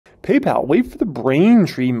PayPal, wait for the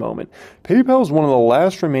Braintree moment. PayPal is one of the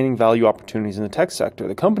last remaining value opportunities in the tech sector.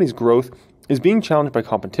 The company's growth is being challenged by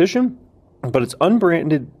competition, but its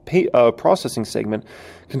unbranded processing segment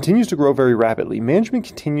continues to grow very rapidly. Management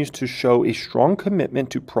continues to show a strong commitment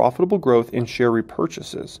to profitable growth and share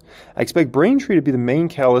repurchases. I expect Braintree to be the main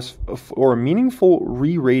catalyst for a meaningful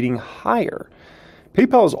re-rating higher.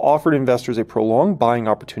 PayPal has offered investors a prolonged buying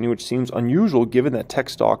opportunity, which seems unusual given that tech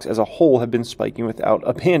stocks as a whole have been spiking without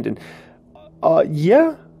abandon.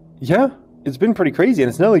 Yeah, it's been pretty crazy, and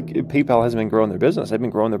it's not like PayPal hasn't been growing their business. They've been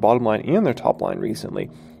growing their bottom line and their top line recently.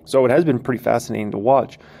 So it has been pretty fascinating to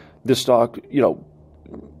watch this stock,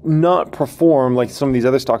 not perform like some of these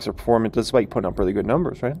other stocks are performing despite putting up really good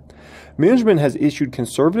numbers, right? Management has issued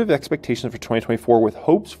conservative expectations for 2024 with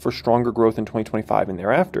hopes for stronger growth in 2025 and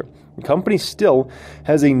thereafter. The company still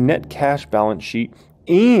has a net cash balance sheet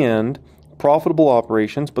and profitable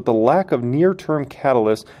operations, but the lack of near-term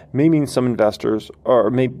catalysts may mean some investors or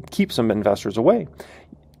may keep some investors away.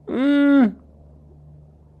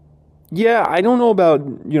 Yeah, I don't know about,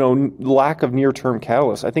 lack of near-term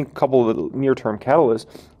catalysts. I think a couple of the near-term catalysts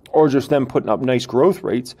are just them putting up nice growth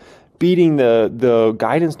rates, beating the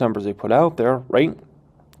guidance numbers they put out there, right? And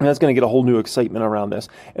that's going to get a whole new excitement around this.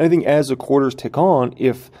 And I think as the quarters tick on,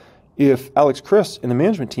 if Alex Chris and the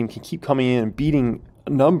management team can keep coming in and beating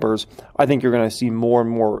numbers, I think you're going to see more and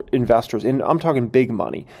more investors, and I'm talking big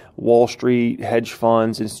money, Wall Street, hedge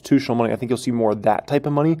funds, institutional money. I think you'll see more of that type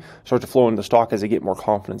of money start to flow into the stock as they get more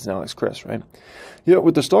confidence in Alex Chris, right?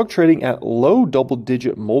 With the stock trading at low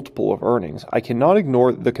double-digit multiple of earnings, I cannot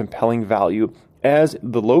ignore the compelling value, as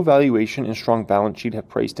the low valuation and strong balance sheet have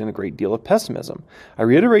priced in a great deal of pessimism. I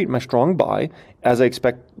reiterate my strong buy, as I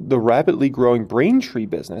expect the rapidly growing Braintree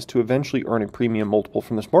business to eventually earn a premium multiple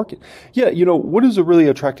from this market. Yeah, what has really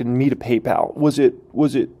attracted me to PayPal? Was it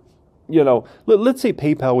let's say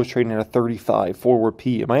PayPal was trading at a 35 forward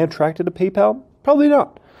P. Am I attracted to PayPal? Probably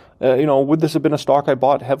not. Would this have been a stock I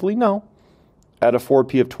bought heavily? No. At a forward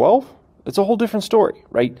P of 12? It's a whole different story,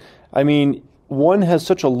 right? I mean, one has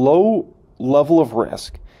such a low level of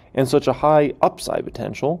risk and such a high upside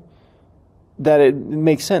potential that it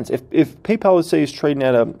makes sense. If PayPal, let's say, is trading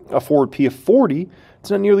at a forward P of 40, it's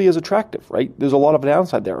not nearly as attractive, right? There's a lot of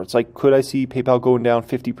downside there. It's like, could I see PayPal going down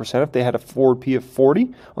 50% if they had a forward P of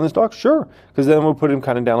 40 on the stock? Sure, because then we'll put them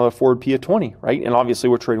kind of down to a forward P of 20, right? And obviously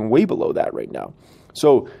we're trading way below that right now.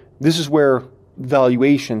 So this is where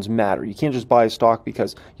valuations matter. You can't just buy a stock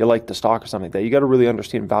because you like the stock or something like that. You got to really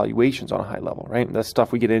understand valuations on a high level, right? And that's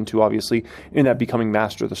stuff we get into, obviously, in that Becoming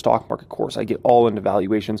Master of the Stock Market course. I get all into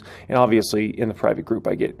valuations, and obviously in the private group,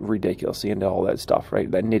 I get ridiculously into all that stuff, right?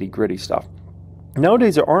 That nitty-gritty stuff.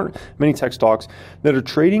 Nowadays, there aren't many tech stocks that are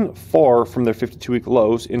trading far from their 52-week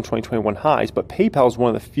lows in 2021 highs, but PayPal is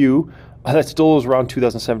one of the few that still is around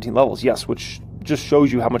 2017 levels, yes, which just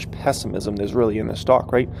shows you how much pessimism there's really in this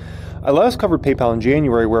stock, right? I last covered PayPal in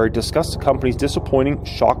January, where I discussed the company's disappointing,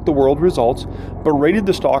 shock-the-world results, but rated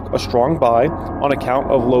the stock a strong buy on account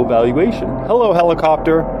of low valuation. Hello,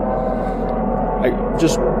 helicopter.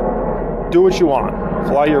 Just do what you want.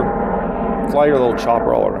 Fly your little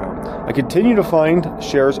chopper all around. I continue to find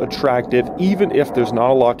shares attractive, even if there's not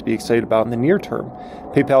a lot to be excited about in the near term.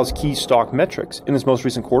 PayPal's key stock metrics. In its most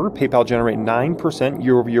recent quarter, PayPal generated 9%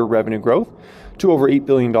 year-over-year revenue growth to over $8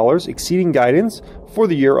 billion, exceeding guidance for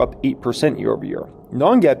the year, up 8% year-over-year.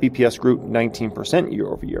 Non-GAAP EPS grew 19%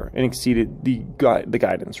 year-over-year and exceeded the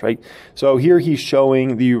guidance, right? So here he's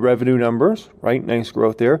showing the revenue numbers, right? Nice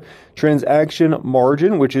growth there. Transaction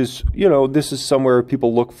margin, which is, this is somewhere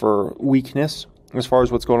people look for weakness as far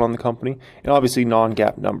as what's going on in the company. And obviously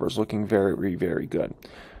non-GAAP numbers looking very, very good.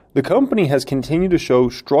 The company has continued to show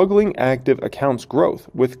struggling active accounts growth,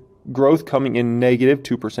 with growth coming in negative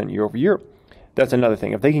 2% year-over-year. That's another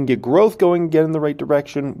thing. If they can get growth going again in the right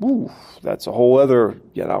direction, that's a whole other,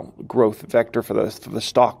 growth vector for the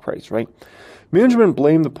stock price, right? Management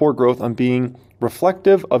blamed the poor growth on being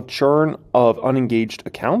reflective of churn of unengaged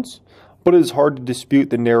accounts, but it is hard to dispute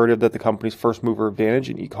the narrative that the company's first mover advantage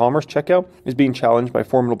in e-commerce checkout is being challenged by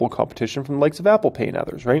formidable competition from the likes of Apple Pay and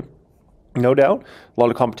others, right? No doubt, a lot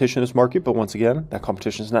of competition in this market, but once again, that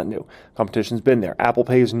competition is not new. Competition's been there. Apple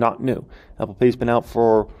Pay is not new. Apple Pay's been out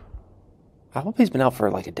for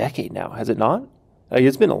like a decade now, has it not?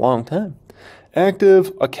 It's been a long time.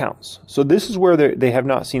 Active accounts. So this is where they have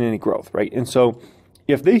not seen any growth, right? And so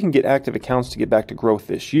if they can get active accounts to get back to growth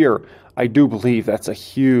this year, I do believe that's a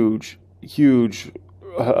huge,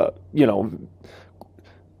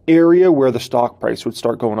 area where the stock price would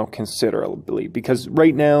start going up considerably, because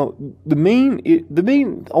right now the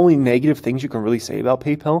main only negative things you can really say about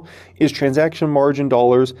PayPal is transaction margin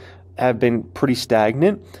dollars have been pretty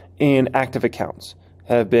stagnant, and active accounts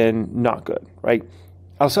have been not good, right?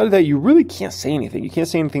 Outside of that, you really can't say anything. You can't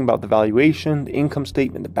say anything about the valuation, the income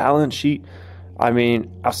statement, the balance sheet. I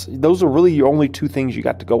mean, those are really your only two things you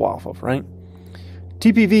got to go off of, right?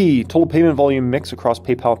 TPV, total payment volume mix across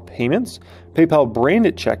PayPal payments. PayPal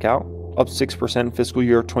branded checkout, up 6% fiscal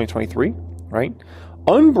year 2023, right?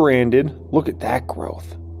 Unbranded, look at that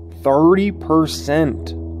growth,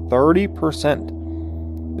 30%.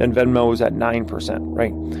 Then Venmo is at 9%,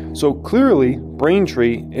 right? So clearly,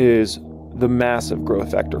 Braintree is the massive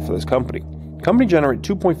growth vector for this company. The company generated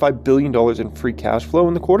 $2.5 billion in free cash flow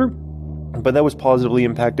in the quarter, but that was positively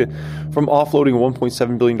impacted from offloading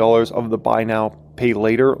 $1.7 billion of the buy now, pay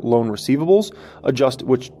later loan receivables,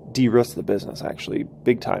 which de-risked the business, actually,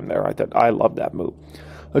 big time there. I love that move.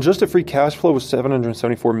 Adjusted free cash flow was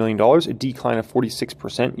 $774 million, a decline of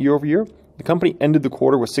 46% year over year. The company ended the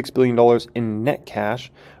quarter with $6 billion in net cash,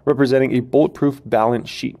 representing a bulletproof balance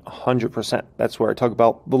sheet, 100%. That's where I talk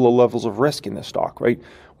about the low levels of risk in this stock, right?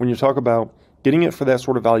 When you talk about getting it for that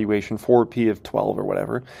sort of valuation, 4P of 12 or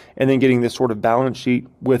whatever, and then getting this sort of balance sheet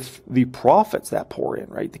with the profits that pour in,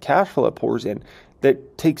 right? The cash flow that pours in,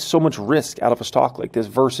 that takes so much risk out of a stock like this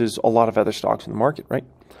versus a lot of other stocks in the market, right?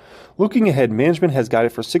 Looking ahead, management has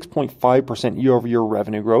guided for 6.5% year-over-year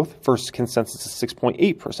revenue growth versus consensus of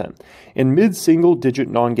 6.8%, and mid-single-digit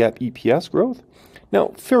non-GAAP EPS growth.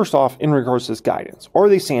 Now, first off, in regards to this guidance, are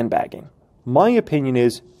they sandbagging? My opinion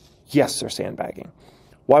is, yes, they're sandbagging.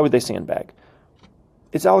 Why would they sandbag?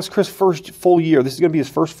 It's Alex Chris's first full year. This is going to be his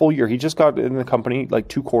first full year. He just got in the company like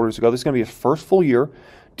 2 quarters ago. This is going to be his first full year.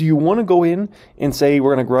 Do you want to go in and say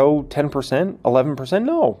we're going to grow 10%, 11%?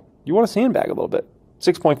 No. You want to sandbag a little bit.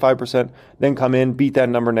 6.5%, then come in, beat that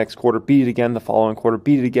number next quarter, beat it again the following quarter,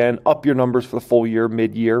 beat it again, up your numbers for the full year,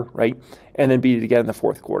 mid-year, right? And then beat it again in the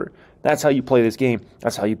fourth quarter. That's how you play this game.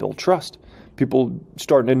 That's how you build trust. People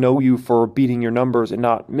starting to know you for beating your numbers and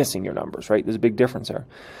not missing your numbers, right? There's a big difference there.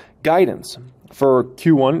 Guidance for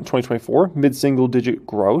Q1 2024, mid-single-digit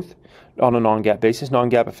growth on a non-GAAP basis.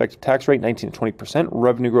 Non-GAAP effective tax rate, 19 to 20%.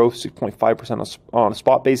 Revenue growth, 6.5% on a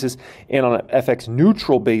spot basis. And on an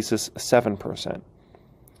FX-neutral basis, 7%.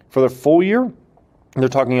 For the full year, they're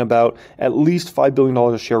talking about at least $5 billion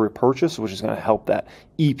of share repurchase, which is going to help that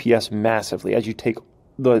EPS massively. As you take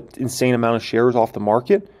the insane amount of shares off the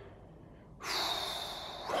market,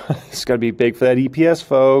 it's going to be big for that EPS,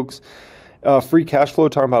 folks. Free cash flow,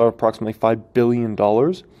 talking about approximately $5 billion.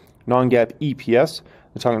 Non-GAAP EPS,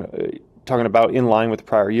 they're talking about in line with the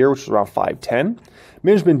prior year, which was around 510.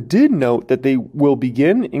 Management did note that they will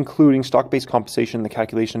begin including stock-based compensation in the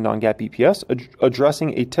calculation of non-GAAP EPS,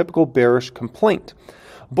 addressing a typical bearish complaint.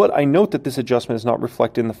 But I note that this adjustment is not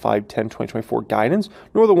reflected in the 5/10/2024 guidance,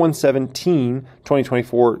 nor the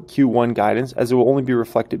 1/17/2024 Q1 guidance, as it will only be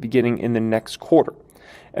reflected beginning in the next quarter.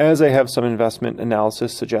 As I have some investment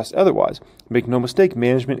analysis suggest otherwise. Make no mistake,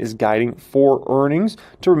 management is guiding for earnings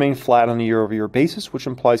to remain flat on a year-over-year basis, which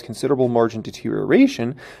implies considerable margin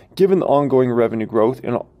deterioration given the ongoing revenue growth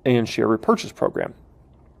and share repurchase program.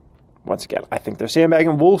 Once again, I think they're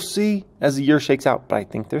sandbagging. We'll see as the year shakes out, but I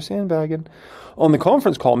think they're sandbagging. On the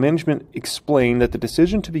conference call, management explained that the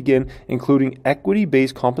decision to begin including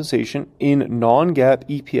equity-based compensation in non-GAAP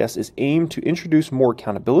EPS is aimed to introduce more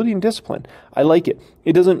accountability and discipline. I like it.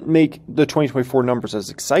 It doesn't make the 2024 numbers as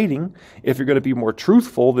exciting if you're going to be more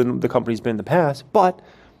truthful than the company's been in the past, but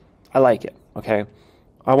I like it, okay?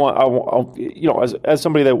 I want, you know, as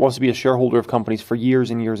somebody that wants to be a shareholder of companies for years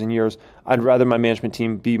and years and years, I'd rather my management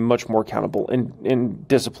team be much more accountable and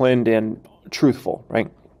disciplined and truthful, right?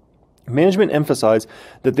 Management emphasized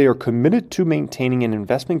that they are committed to maintaining an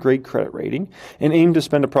investment-grade credit rating and aim to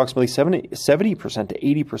spend approximately 70% to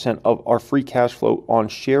 80% of our free cash flow on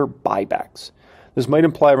share buybacks. This might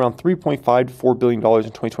imply around $3.5 to $4 billion in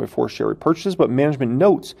 2024 share repurchases, but management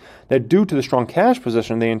notes that due to the strong cash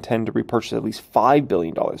position, they intend to repurchase at least $5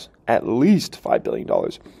 billion. At least $5 billion.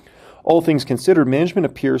 All things considered, management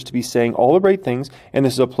appears to be saying all the right things, and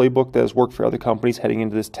this is a playbook that has worked for other companies heading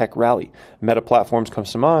into this tech rally. Meta Platforms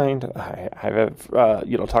comes to mind. I've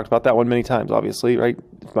talked about that one many times, obviously, right?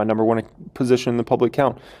 It's my number one position in the public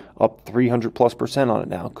count, up 300+% on it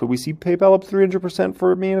now. Could we see PayPal up 300%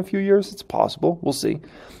 for me in a few years? It's possible. We'll see.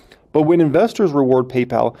 But when investors reward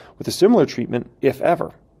PayPal with a similar treatment, if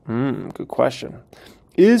ever, good question.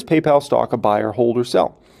 Is PayPal stock a buy or hold or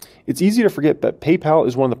sell? It's easy to forget that PayPal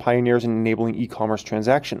is one of the pioneers in enabling e-commerce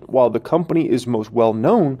transaction. While the company is most well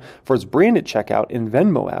known for its branded checkout and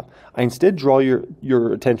Venmo app, I instead draw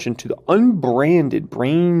your attention to the unbranded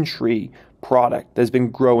Braintree product that's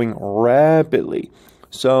been growing rapidly.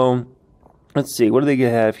 So let's see, what do they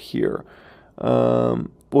have here?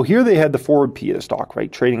 Well, here they had the forward P of the stock,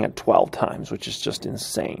 right, trading at 12 times, which is just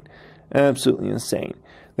insane. Absolutely insane.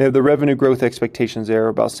 They have the revenue growth expectations there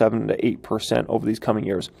about 7 to 8% over these coming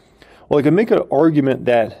years. Well, I can make an argument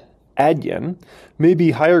that Adyen may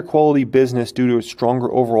be higher quality business due to its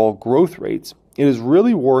stronger overall growth rates. It is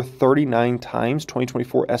really worth 39 times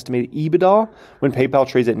 2024 estimated EBITDA when PayPal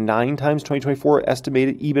trades at 9 times 2024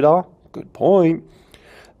 estimated EBITDA. Good point.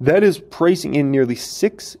 That is pricing in nearly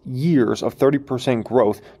 6 years of 30%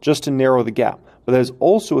 growth just to narrow the gap. But that is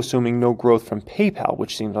also assuming no growth from PayPal,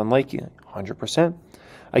 which seems unlikely, 100%.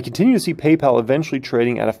 I continue to see PayPal eventually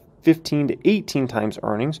trading at a 15 to 18 times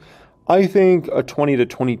earnings. I think a 20 to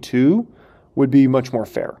 22 would be much more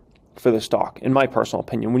fair for the stock, in my personal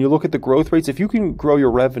opinion. When you look at the growth rates, if you can grow your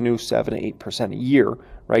revenue 7 to 8% a year,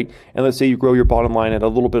 right, and let's say you grow your bottom line at a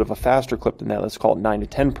little bit of a faster clip than that, let's call it 9 to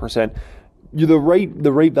 10%,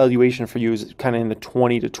 the right valuation for you is kind of in the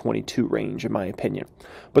 20 to 22 range, in my opinion.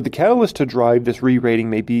 But the catalyst to drive this re-rating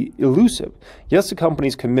may be elusive. Yes, the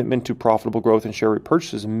company's commitment to profitable growth and share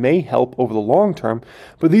repurchases may help over the long term,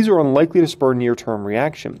 but these are unlikely to spur near-term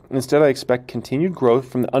reaction. Instead, I expect continued growth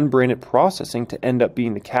from the unbranded processing to end up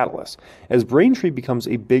being the catalyst. As Braintree becomes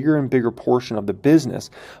a bigger and bigger portion of the business,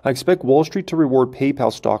 I expect Wall Street to reward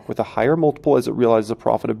PayPal stock with a higher multiple as it realizes the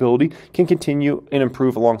profitability can continue and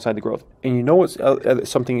improve alongside the growth. And you know what's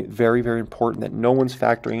something very, very important that no one's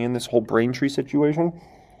factoring in this whole Braintree situation?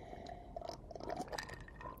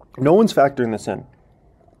 No one's factoring this in.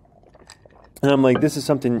 And I'm like, this is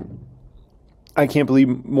something I can't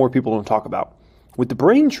believe more people don't talk about. With the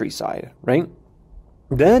Braintree side, right?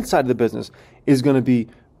 That side of the business is going to be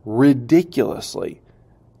ridiculously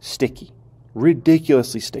sticky.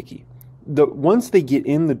 Ridiculously sticky. Once they get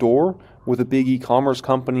in the door with a big e-commerce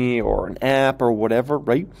company or an app or whatever,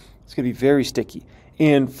 right? It's going to be very sticky.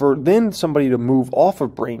 And for then somebody to move off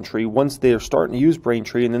of Braintree once they're starting to use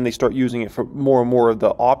Braintree and then they start using it for more and more of the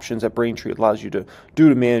options that Braintree allows you to do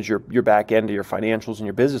to manage your back end of your financials and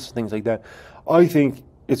your business and things like that, I think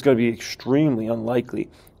it's going to be extremely unlikely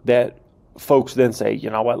that folks then say, you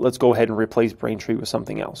know what, let's go ahead and replace Braintree with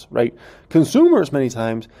something else, right? Consumers many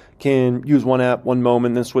times can use one app one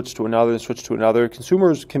moment, then switch to another, then switch to another.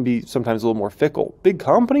 Consumers can be sometimes a little more fickle. Big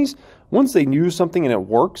companies, once they use something and it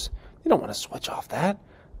works, they don't want to switch off that.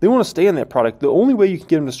 They want to stay in that product. The only way you can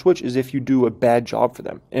get them to switch is if you do a bad job for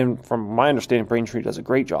them. And from my understanding, Braintree does a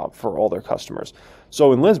great job for all their customers.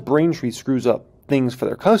 So unless Braintree screws up things for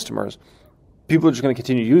their customers, people are just going to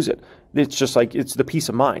continue to use it. It's just like, it's the peace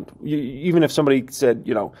of mind. Even if somebody said,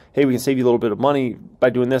 you know, hey, we can save you a little bit of money by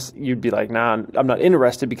doing this, you'd be like, nah, I'm not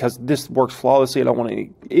interested because this works flawlessly. I don't want any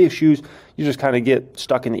issues. You just kind of get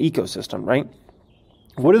stuck in the ecosystem, right?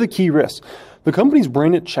 What are the key risks? The company's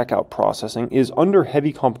branded checkout processing is under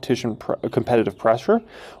heavy competitive pressure,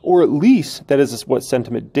 or at least that is what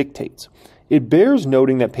sentiment dictates. It bears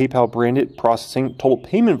noting that PayPal branded processing total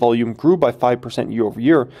payment volume grew by 5% year over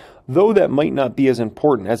year, though that might not be as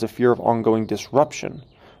important as a fear of ongoing disruption.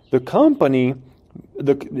 The company,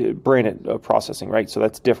 the branded processing, right? So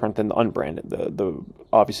that's different than the unbranded, the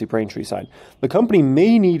obviously Braintree side. The company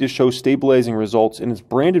may need to show stabilizing results in its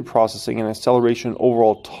branded processing and acceleration in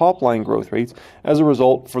overall top-line growth rates as a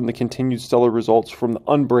result from the continued stellar results from the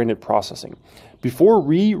unbranded processing. Before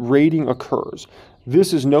re-rating occurs,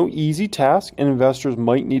 this is no easy task and investors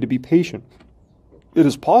might need to be patient. It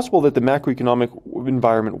is possible that the macroeconomic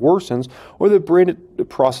environment worsens or that branded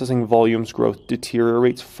processing volumes growth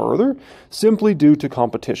deteriorates further simply due to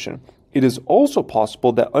competition. It is also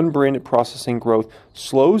possible that unbranded processing growth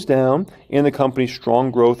slows down and the company's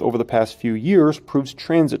strong growth over the past few years proves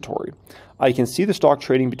transitory. I can see the stock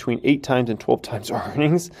trading between 8 times and 12 times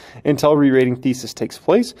earnings until re-rating thesis takes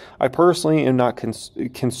place. I personally am not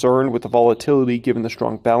concerned with the volatility given the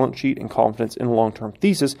strong balance sheet and confidence in the long-term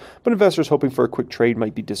thesis, but investors hoping for a quick trade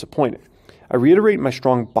might be disappointed. I reiterate my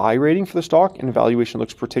strong buy rating for the stock, and the valuation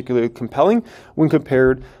looks particularly compelling when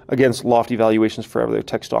compared against lofty valuations for other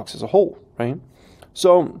tech stocks as a whole, right?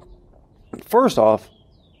 So, first off,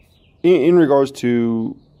 in regards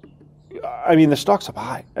to, I mean, the stock's up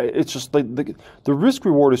high. It's just like the risk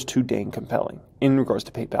reward is too dang compelling in regards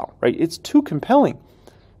to PayPal, right? It's too compelling.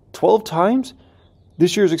 12 times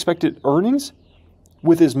this year's expected earnings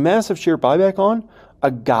with this massive share buyback on,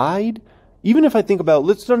 a guide. Even if I think about,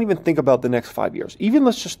 let's not even think about the next 5 years. Even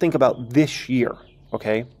let's just think about this year,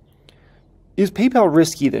 okay? Is PayPal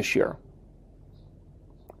risky this year?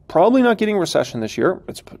 Probably not getting a recession this year.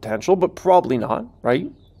 It's potential, but probably not,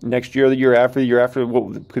 right? Next year, the year after,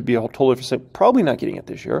 what could be a totally different, probably not getting it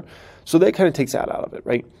this year. So that kind of takes that out of it,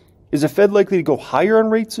 right? Is the Fed likely to go higher on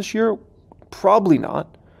rates this year? Probably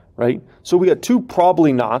not, right? So we got two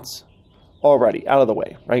probably nots already out of the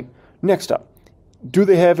way, right? Next up, do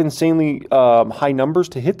they have insanely high numbers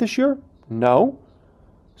to hit this year? No.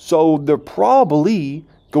 So they're probably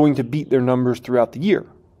going to beat their numbers throughout the year,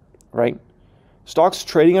 right? Stock's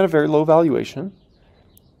trading at a very low valuation.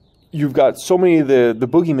 You've got so many of the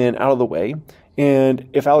boogeymen out of the way. And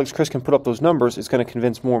if Alex Chriss can put up those numbers, it's going to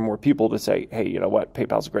convince more and more people to say, hey, you know what?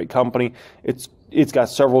 PayPal's a great company. It's got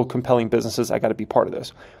several compelling businesses. I got to be part of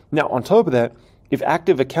this. Now, on top of that, if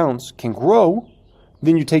active accounts can grow,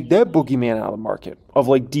 then you take that boogeyman out of the market of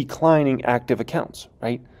like declining active accounts,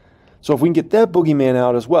 right? So if we can get that boogeyman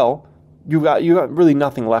out as well, you got really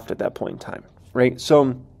nothing left at that point in time, right?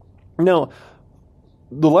 So now,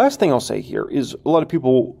 the last thing I'll say here is a lot of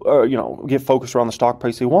people, get focused around the stock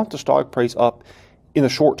price. They want the stock price up in the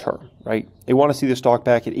short term, right? They want to see the stock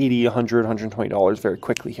back at $80, $100, $120 very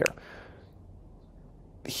quickly here.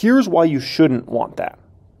 Here's why you shouldn't want that.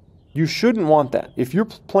 You shouldn't want that. If you're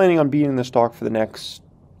planning on being in the stock for the next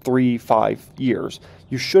 3-5 years,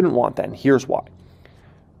 you shouldn't want that, and here's why.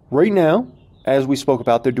 Right now, as we spoke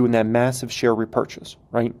about, they're doing that massive share repurchase,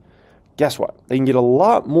 right? Guess what? They can get a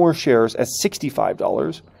lot more shares at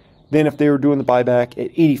 $65 than if they were doing the buyback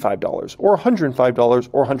at $85 or $105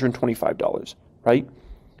 or $125, right?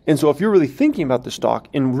 And so if you're really thinking about the stock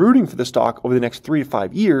and rooting for the stock over the next 3 to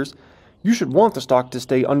 5 years, you should want the stock to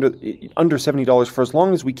stay under $70 for as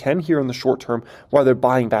long as we can here in the short term while they're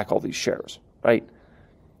buying back all these shares, right?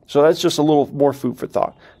 So that's just a little more food for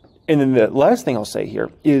thought. And then the last thing I'll say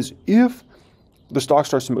here is if the stock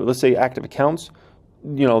starts to move, let's say active accounts,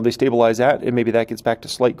 they stabilize that, and maybe that gets back to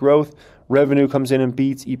slight growth. Revenue comes in and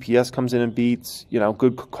beats. EPS comes in and beats.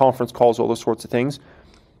 Good conference calls, all those sorts of things.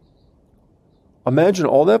 Imagine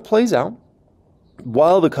all that plays out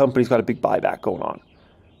while the company's got a big buyback going on.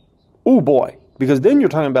 Oh boy, because then you're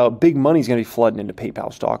talking about big money's going to be flooding into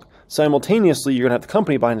PayPal stock. Simultaneously, you're going to have the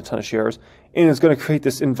company buying a ton of shares, and it's going to create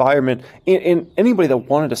this environment. And anybody that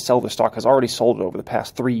wanted to sell the stock has already sold it over the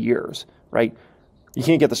past 3 years, right? You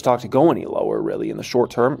can't get the stock to go any lower, really, in the short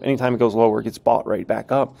term. Anytime it goes lower, it gets bought right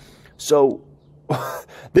back up. So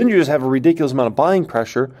then you just have a ridiculous amount of buying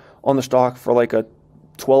pressure on the stock for like a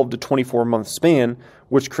 12 to 24 month span,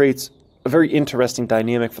 which creates a very interesting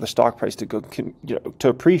dynamic for the stock price to go, to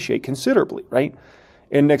appreciate considerably, right?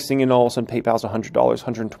 And next thing you know, all of a sudden, PayPal's $100,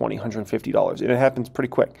 $120, $150, and it happens pretty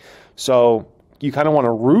quick. So you kind of want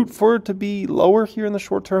to root for it to be lower here in the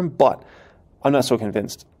short term, but I'm not so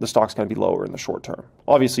convinced the stock's going to be lower in the short term.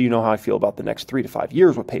 Obviously, you know how I feel about the next 3 to 5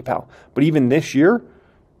 years with PayPal. But even this year,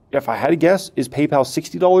 if I had to guess, is PayPal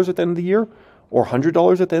 $60 at the end of the year or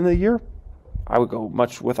 $100 at the end of the year? I would go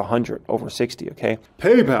much with 100 over 60, okay?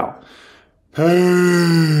 PayPal.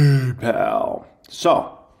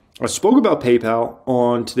 So, I spoke about PayPal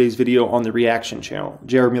on today's video on the Reaction channel.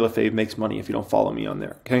 Jeremy Lefebvre makes money if you don't follow me on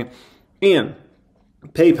there, okay? And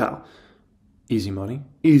PayPal, easy money,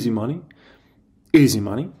 easy money, easy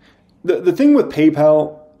money. The thing with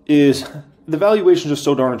PayPal is the valuation is just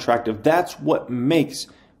so darn attractive. That's what makes...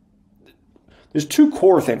 There's 2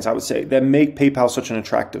 core things, I would say, that make PayPal such an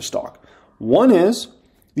attractive stock. One is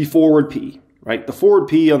the forward PE, right? The forward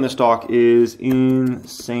PE on this stock is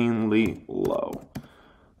insanely low.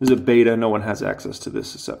 This is a beta. No one has access to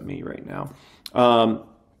this except me right now.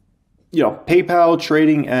 PayPal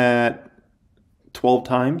trading at 12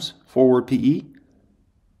 times forward PE.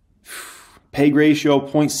 PEG ratio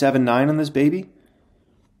 0.79 on this baby.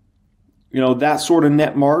 That sort of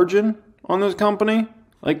net margin on this company.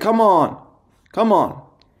 Like, come on. Come on.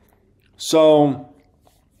 So,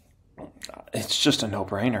 it's just a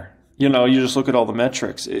no-brainer. You just look at all the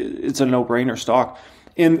metrics. It's a no-brainer stock.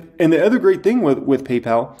 And the other great thing with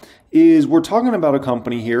PayPal is we're talking about a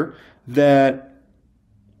company here that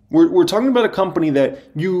we're talking about a company that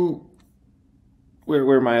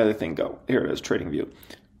where'd my other thing go? Here it is, TradingView.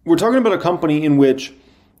 We're talking about a company in which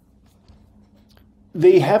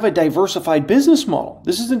they have a diversified business model.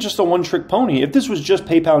 This isn't just a one-trick pony. If this was just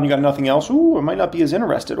PayPal and you got nothing else, I might not be as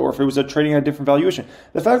interested. Or if it was trading at a different valuation.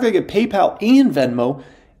 The fact that I get PayPal and Venmo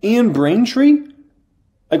and Braintree,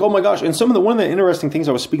 like, oh my gosh. And one of the interesting things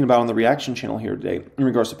I was speaking about on the Reaction channel here today in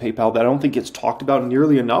regards to PayPal that I don't think gets talked about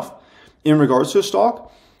nearly enough in regards to a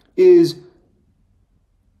stock is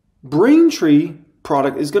Braintree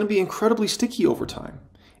product is going to be incredibly sticky over time.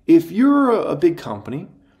 If you're a big company,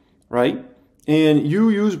 right, and you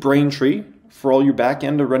use Braintree for all your back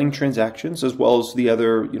end of running transactions as well as the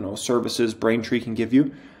other, services Braintree can give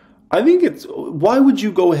you, I think why would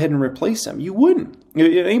you go ahead and replace them? You wouldn't.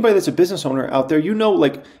 Anybody that's a business owner out there,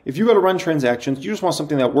 like if you got to run transactions, you just want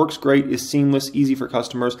something that works great, is seamless, easy for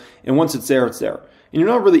customers, and once it's there, it's there. And you're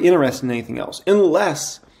not really interested in anything else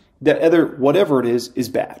unless that other whatever it is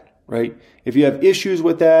bad, right? If you have issues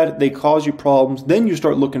with that, they cause you problems, then you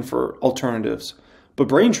start looking for alternatives. But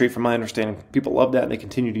Braintree, from my understanding, people love that and they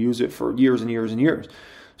continue to use it for years and years and years.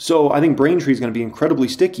 So I think Braintree is going to be incredibly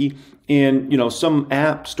sticky. And, some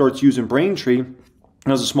app starts using Braintree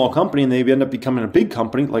as a small company and they end up becoming a big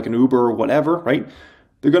company like an Uber or whatever, right?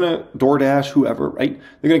 They're going to DoorDash, whoever, right?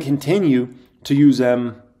 They're going to continue to use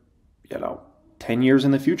them, 10 years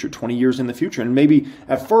in the future, 20 years in the future. And maybe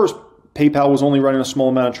at first, PayPal was only running a small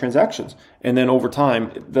amount of transactions. And then over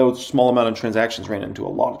time, those small amount of transactions ran into a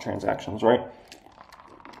lot of transactions, right?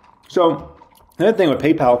 So another thing with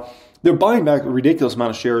PayPal, they're buying back a ridiculous amount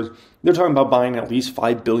of shares. They're talking about buying at least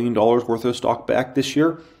 $5 billion worth of stock back this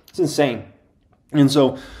year. It's insane. And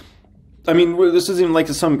so, this isn't like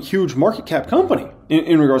some huge market cap company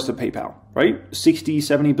in regards to PayPal, right? $60,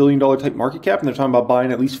 $70 billion type market cap, and they're talking about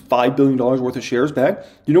buying at least $5 billion worth of shares back.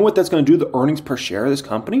 You know what that's going to do to the earnings per share of this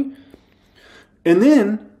company? And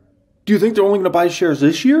then, do you think they're only going to buy shares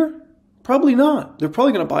this year? Probably not. They're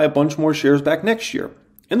probably going to buy a bunch more shares back next year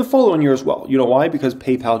and the following year as well. You know why? Because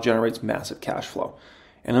PayPal generates massive cash flow.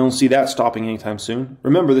 And I don't see that stopping anytime soon.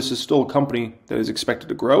 Remember, this is still a company that is expected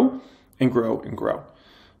to grow and grow and grow.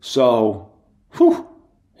 So,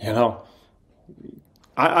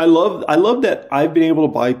 I love that I've been able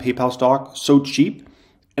to buy PayPal stock so cheap,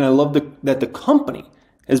 and I love that the company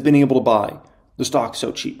has been able to buy the stock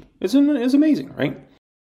so cheap. It's amazing, right?